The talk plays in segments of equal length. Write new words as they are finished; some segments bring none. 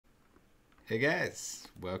Hey guys,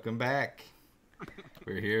 welcome back.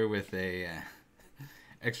 We're here with a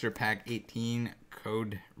extra pack 18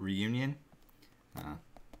 code reunion.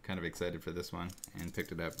 Kind of excited for this one and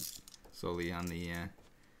picked it up solely on the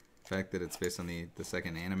fact that it's based on the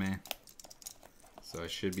second anime. So I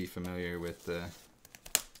should be familiar with I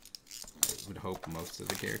would hope most of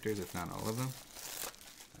the characters, if not all of them.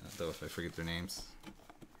 Though if I forget their names,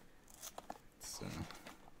 it's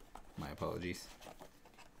my apologies.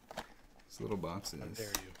 This little box is. How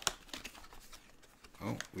dare you?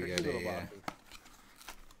 Oh, we got a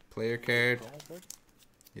player card.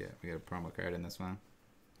 Yeah, we got a promo card in this one.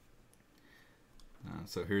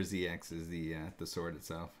 So her ZX is the sword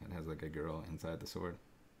itself. It has like a girl inside the sword.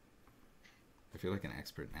 I feel like an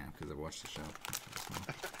expert now because I've watched the show.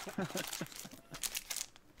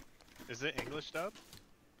 Is it English dub?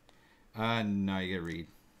 No, you gotta read.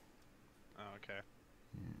 Oh, okay.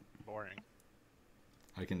 Yeah. Boring.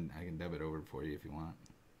 I can dub it over for you if you want.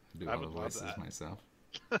 I do I all the would love voices that. myself.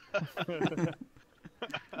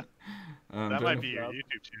 That might be your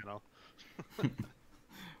YouTube channel.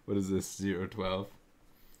 What is this? 012.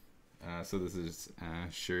 So this is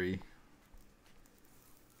Shuri.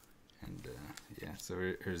 And yeah, so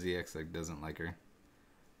her ZX like doesn't like her.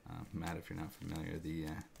 Matt, if you're not familiar, the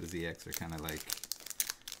ZX are kind of like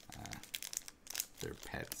they're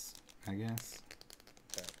pets, I guess.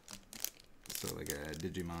 So like a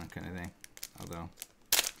Digimon kind of thing. Although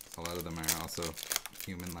a lot of them are also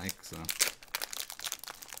human-like, so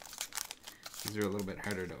these are a little bit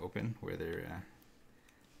harder to open where there are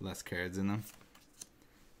less cards in them.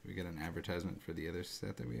 We got an advertisement for the other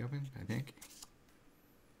set that we opened, I think.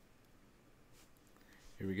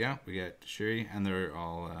 Here we go. We got Shuri, and they're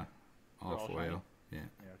all foil. Shiny? Yeah. Yeah,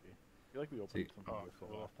 okay. I feel like we opened something like this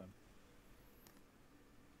last time.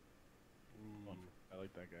 Ooh. I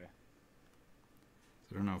like that guy.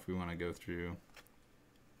 So I don't know if we want to go through.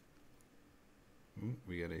 Ooh,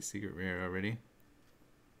 we got a secret rare already.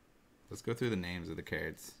 Let's go through the names of the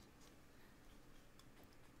cards.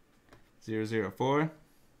 004.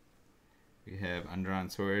 We have Undrawn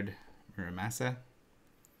Sword Muramasa.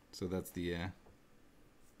 So that's the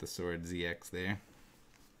sword ZX there.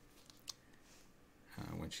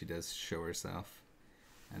 When she does show herself.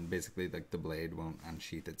 And basically like the blade won't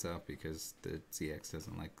unsheath itself because the ZX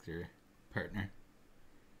doesn't like your partner.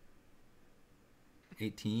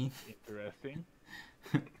 18. Interesting.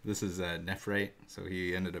 This is Nephrite, so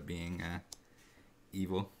he ended up being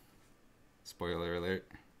evil. Spoiler alert.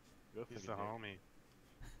 He's the homie.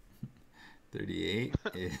 38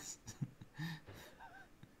 is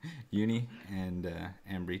Uni and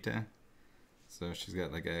Amrita. So she's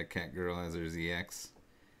got like a cat girl as her ZX.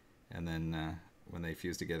 And then when they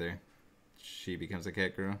fuse together, she becomes a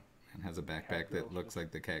cat girl and has a backpack that looks like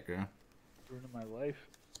the cat girl. Ruining my life.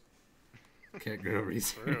 Cat girl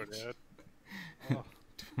research. True, dude. Oh.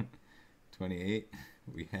 28.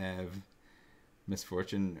 We have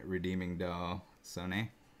Misfortune Redeeming Doll Sone.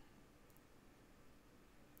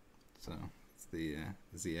 So it's the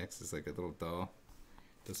ZX is like a little doll.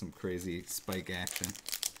 Does some crazy spike action.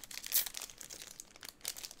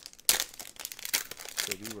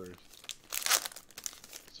 So viewers.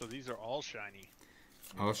 So these are all shiny.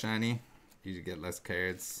 All shiny. You get less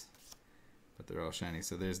cards, but they're all shiny.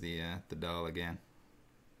 So there's the doll again.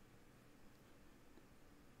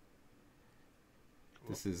 Cool.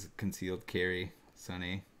 This is Concealed Carry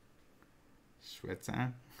Sonny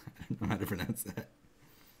Schwetzan. I don't know how to pronounce that.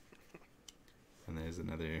 And there's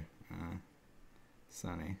another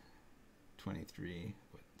Sonny 23.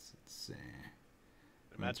 What's it say?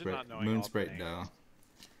 Imagine not knowing Moon all Sprite the names. doll.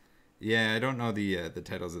 Yeah, I don't know the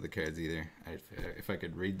titles of the cards either. If I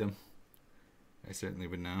could read them, I certainly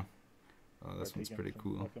would know. Oh, this one's pretty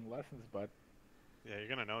cool. Fucking lessons, bud. Yeah, you're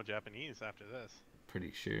gonna know Japanese after this.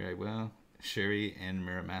 Pretty sure I will. Shuri and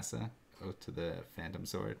Muramasa. Oath to the Phantom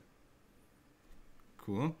Sword.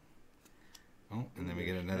 Cool. Oh, and then we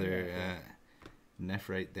get another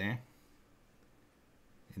Nephrite there.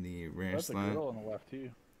 In the rare That's slot. a girl on the left too.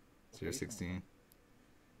 016.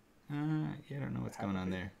 Yeah, I don't know what's going on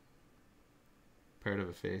there. Part of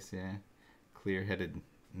a face, yeah. Clear-headed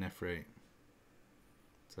Nephrite.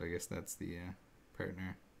 So I guess that's the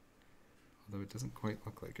partner. Although it doesn't quite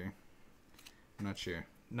look like her. I'm not sure.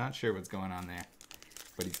 Not sure what's going on there.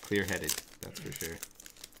 But he's clear-headed, that's for sure.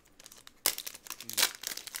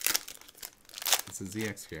 It's a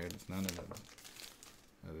ZX card. It's not an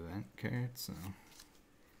event card, so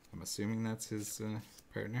I'm assuming that's his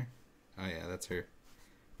partner. Oh yeah, that's her.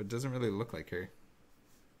 But it doesn't really look like her.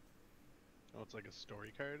 Oh, it's like a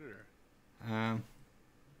story card, or?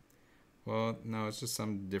 Well, no, it's just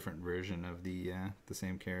some different version of the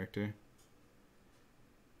same character.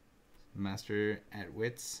 Master at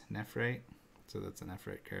Wits, Nephrite. So that's a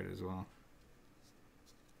Nephrite card as well.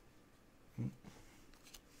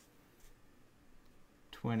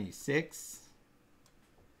 26.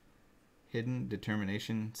 Hidden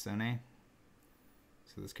Determination, Sone.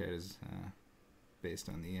 So this card is based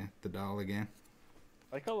on the doll again.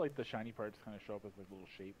 I like how like the shiny parts kind of show up as like little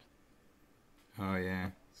shapes. Oh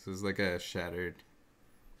yeah, so it's like a shattered,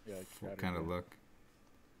 Yeah, like shattered, kind of yeah. look.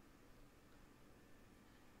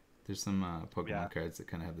 There's some Pokemon Yeah. cards that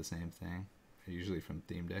kind of have the same thing. They're usually from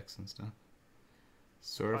theme decks and stuff.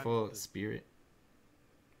 Sorrowful the- Spirit,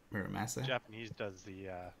 Muramasa. Japanese does the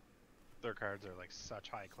their cards are like such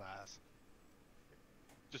high class.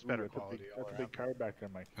 Just Ooh, better that's quality all That's a around. big card back there,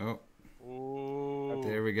 Mike. Oh, Ooh.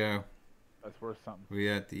 there we go. That's worth something. We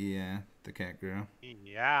got the cat girl.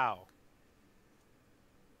 Yow.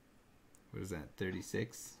 What is that?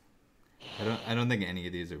 36. I don't think any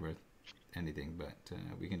of these are worth anything, but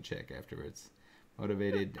we can check afterwards.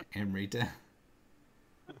 Motivated Amrita,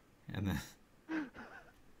 and then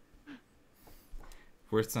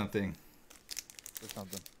worth something. Worth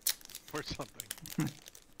something. Or something.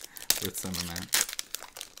 Worth some amount.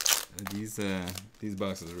 These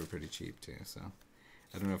boxes were pretty cheap too, so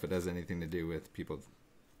I don't know if it has anything to do with people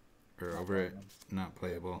or Not over it playing them. not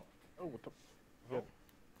playable. Oh, what the? Oh.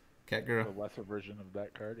 Cat The girl. lesser version of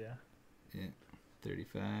that card, yeah. Yeah,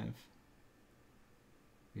 35.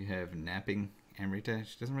 We have napping Amrita.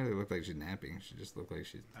 She doesn't really look like she's napping. She just looks like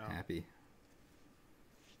she's No. happy.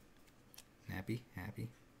 Nappy, happy.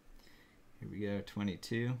 Here we go,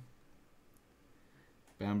 22.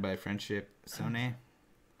 Bound by Friendship, Sone.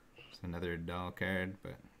 It's another doll card,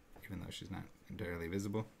 but even though she's not entirely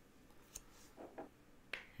visible.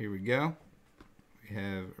 Here we go. We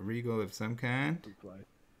have a Regal of some kind. Blue fly.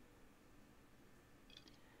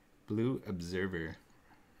 Blue Observer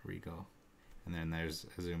Regal. And then there's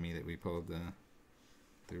Azumi that we pulled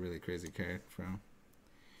the really crazy card from.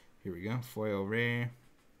 Here we go. Foil rare.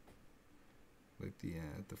 Like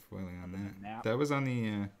the foiling on that. Nap. That was on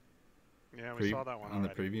the Yeah, we saw that one on the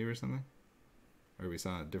already. preview or something? Or we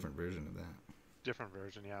saw a different version of that. Different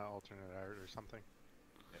version, yeah, alternate art or something.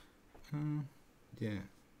 Yeah.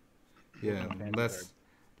 Yeah, Fancy less card.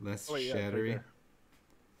 less Oh, wait, yeah, it's right shattery. there.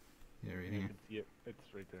 Yeah, right You here. can see it.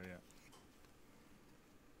 It's right there, yeah.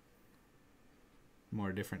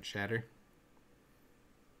 More different shatter.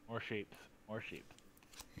 More shapes. More shapes.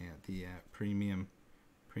 Yeah, the premium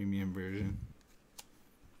version.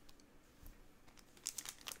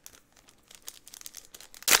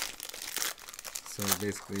 So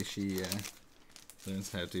basically, she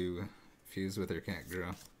learns how to fuse with her cat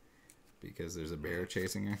girl because there's a bear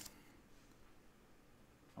chasing her.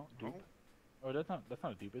 Oh, dupe. Oh, that's not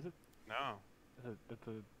a dupe, is it? No, That's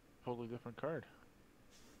a totally different card.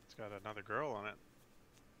 it's got another girl on it.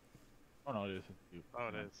 Oh no, it is a dupe. Oh,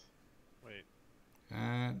 it No. is.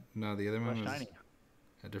 Wait. No, the other Less one was shiny.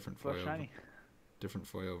 a different Less foil, shiny. different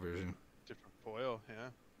foil version. Different foil, yeah.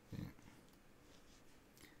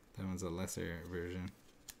 That one's a lesser version.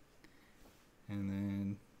 And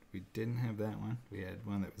then we didn't have that one. We had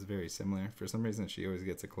one that was very similar. For some reason, she always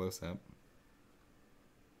gets a close up.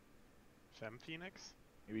 Fem Phoenix?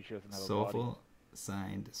 Maybe she doesn't have a body. Soulful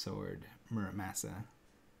Signed Sword, Muramasa.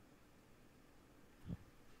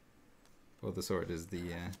 Well, the sword is the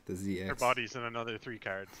ZX. Her body's in another 3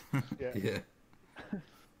 cards. Yeah. Yeah.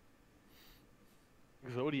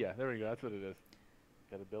 Zodia. There we go. That's what it is.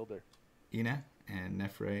 Got a builder. Ina and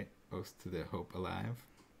Nephrite, Oath to the Hope Alive.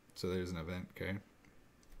 So there's an event card.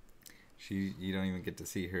 You don't even get to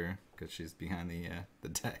see her because she's behind the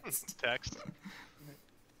text. Text.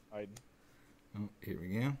 Hiding. Oh, here we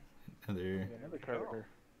go. Another Yeah, another card. go. Here.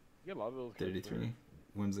 You get a lot of those cards. 33.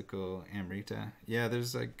 Whimsical Amrita. Yeah,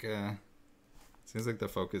 there's like seems like the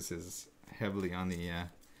focus is heavily on the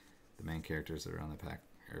main characters that are on the pack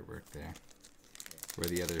artwork there. Where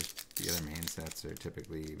the other main sets are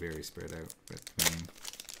typically very spread out between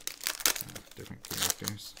different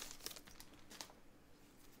characters.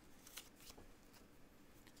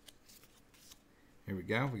 Here we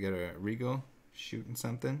go. We got a Regal shooting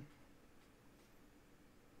something.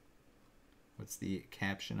 What's the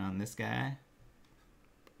caption on this guy?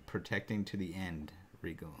 Protecting to the end,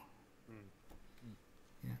 Regal.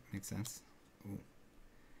 Yeah, makes sense. Ooh.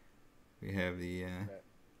 We have the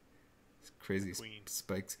crazy Queen.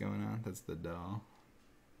 spikes going on. That's the doll.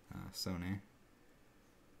 Sone.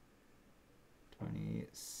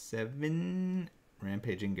 27.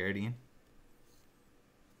 Rampaging Guardian.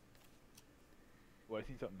 Well, I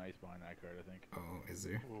see something nice behind that card. I think. Oh, is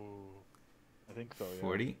there? Ooh. I think so. Yeah.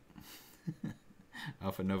 40.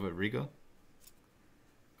 Alpha Nova Regal.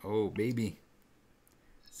 Oh, baby.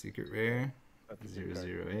 Secret rare. That's a good card.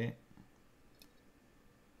 008.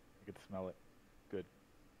 I could smell it. Good.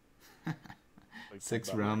 Like 6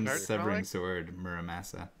 $10 realms, Card severing smelling? sword,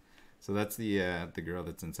 Muramasa. So that's the girl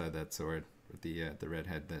that's inside that sword with the red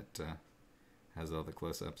head that has all the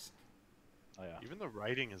close-ups. Oh yeah. Even the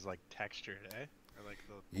writing is like textured, eh? Or like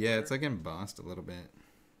the Yeah, it's border. like embossed a little bit.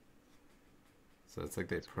 So it's like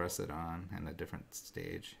they That's press cool. it on in a different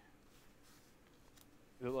stage.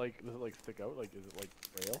 Does it like stick out? Like is it like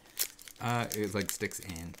braille? It like sticks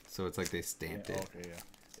in, so it's like they stamped Yeah, it. okay, yeah.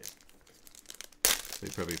 They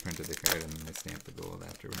probably printed the card and then they stamped the gold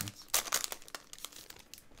afterwards.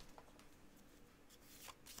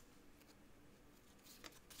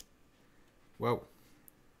 Whoa.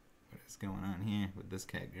 What is going on here with this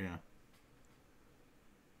cat girl?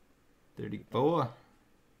 34.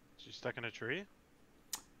 She's stuck in a tree?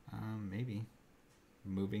 Maybe.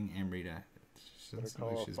 Moving Amrita. She Better doesn't look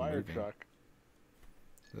call like a she's fire moving. truck.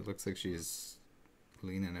 So it looks like she's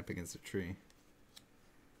leaning up against a tree.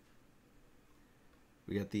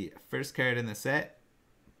 We got the first card in the set.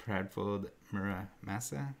 Proudfold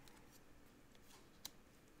Muramasa.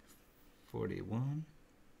 41.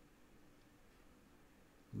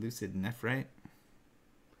 Lucid Nephrite.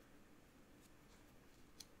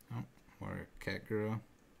 Oh, more cat girl.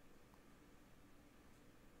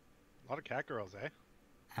 A lot of cat girls, eh?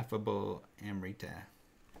 Affable Amrita.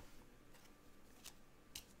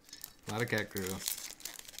 A lot of cat girls.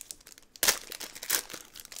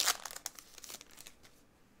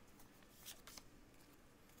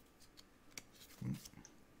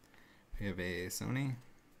 We have a Sony.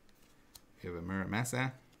 We have a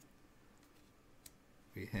Muramasa.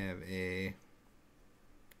 We have a.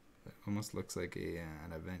 That almost looks like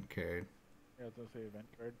an event card, Yeah, I was gonna say event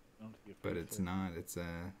card. I don't see a but face it's there. not. It's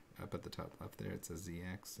up at the top left there. It says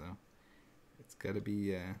ZX, so it's got to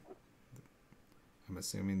be. I'm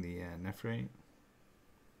assuming the Nephrite,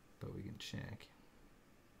 but we can check.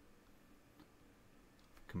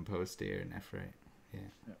 Composed Air Nephrite. Yeah.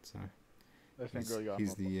 Yeah. So That same he's- girl you got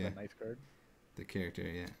he's from the, that nice card. the character,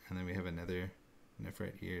 yeah. And then we have another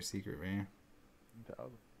Nephrite here, Secret Rare.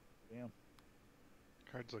 1000. Damn.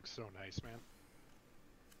 Cards look so nice, man.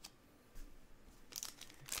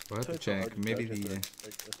 We'll have to It's so hard check. to Maybe judge if the. they're, like,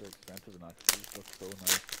 if they're expensive or not. 'Cause these look so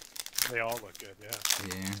nice. They all look good, yeah.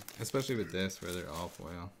 Yeah, especially with this where they're all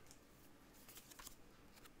foil.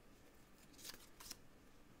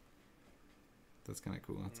 That's kind of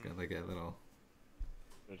cool. It's got like a little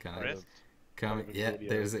There's Kinda part Wrist? of- comic. of Yeah, Exodia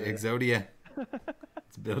there's right there. Exodia.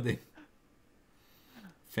 It's building.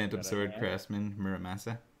 Phantom Got a Sword hand. Craftsman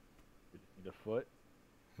Muramasa. We just need a foot.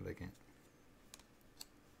 I like it.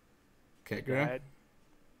 Cat Girl. Dad.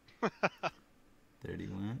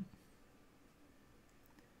 31.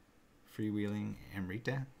 Freewheeling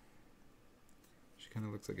Amrita. She kind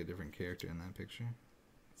of looks like a different character in that picture.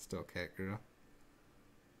 Still Cat Girl.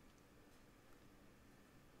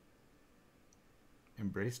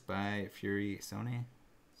 Embraced by Fury Sony.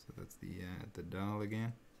 So that's the doll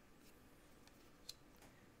again.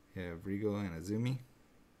 You have Regal and Azumi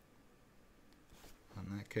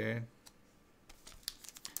on that card.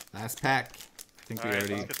 Last pack. I think we Alright,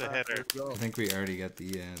 already. let's get the hitter. Let's go. I think we already got the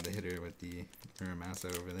hitter with the Muramasa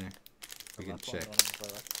over there. We can Last one, check. going on the far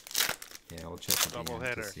left. Yeah, we'll check at the Double end to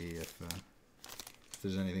header. see if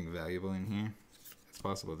there's anything valuable in here. It's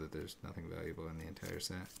possible that there's nothing valuable in the entire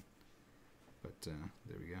set. But there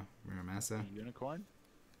we go. Muramasa. Unicorn.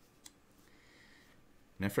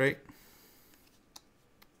 Nephrite.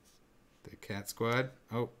 The Cat Squad.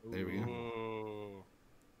 Oh, there we go. Ooh.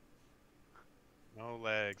 No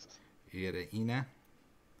legs. You get a Ina.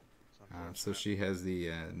 It's So unfortunate. she has the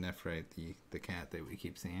Nephrite, the cat that we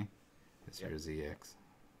keep seeing. It's Yep. her ZX.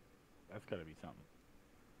 That's gotta be something.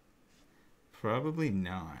 Probably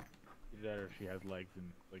not. Either that or she has legs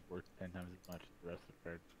and like worth 10 times as much as the rest of the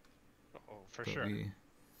cards. Oh, for But sure.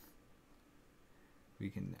 We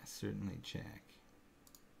can certainly check.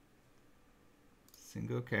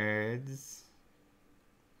 Single cards.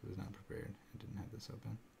 I was not prepared. I didn't have this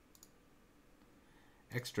open.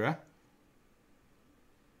 Extra.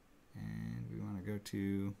 And we want to go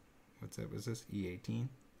to, what's that? Was this E18?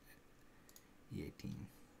 E18.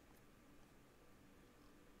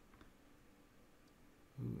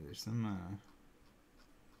 Ooh, there's some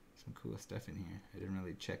cool stuff in here. I didn't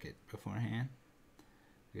really check it beforehand.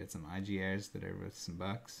 We got some IGRs that are worth some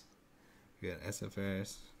bucks. We got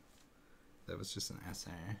SFRs. That was just an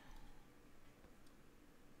SR.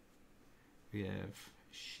 We have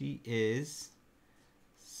She Is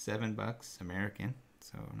 $7 American,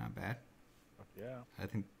 so not bad. Oh, yeah. I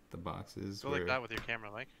think the boxes Go were. like that with your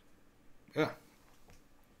camera, like. Ugh.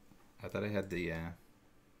 I thought I had the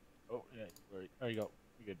Oh, yeah. There you go.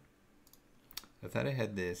 You're good. I thought I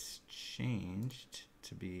had this changed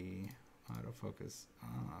to be autofocus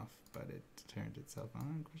off, but it turned itself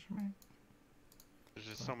on, question mark? There's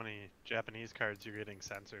just so many Japanese cards you're getting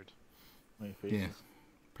censored. My faces. Yeah,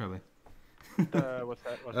 probably. What's that?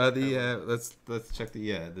 What's that card? Let's check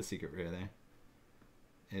the secret rare there.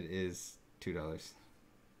 It is $2.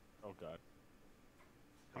 Oh god.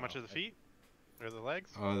 How much are the feet? Or the legs?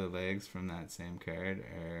 Oh, the legs from that same card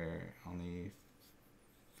are only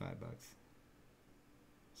 $5.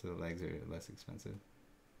 So the legs are less expensive,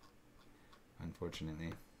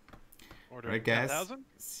 unfortunately. Order Alright guys, 10,000?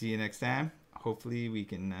 see you next time. Hopefully we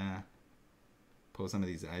can pull some of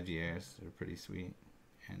these IGRs. They're pretty sweet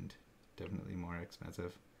and definitely more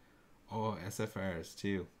expensive. Oh, SFRs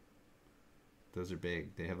too. Those are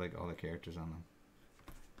big. They have like all the characters on them.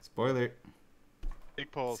 Spoiler.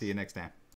 Big pulls. See you next time.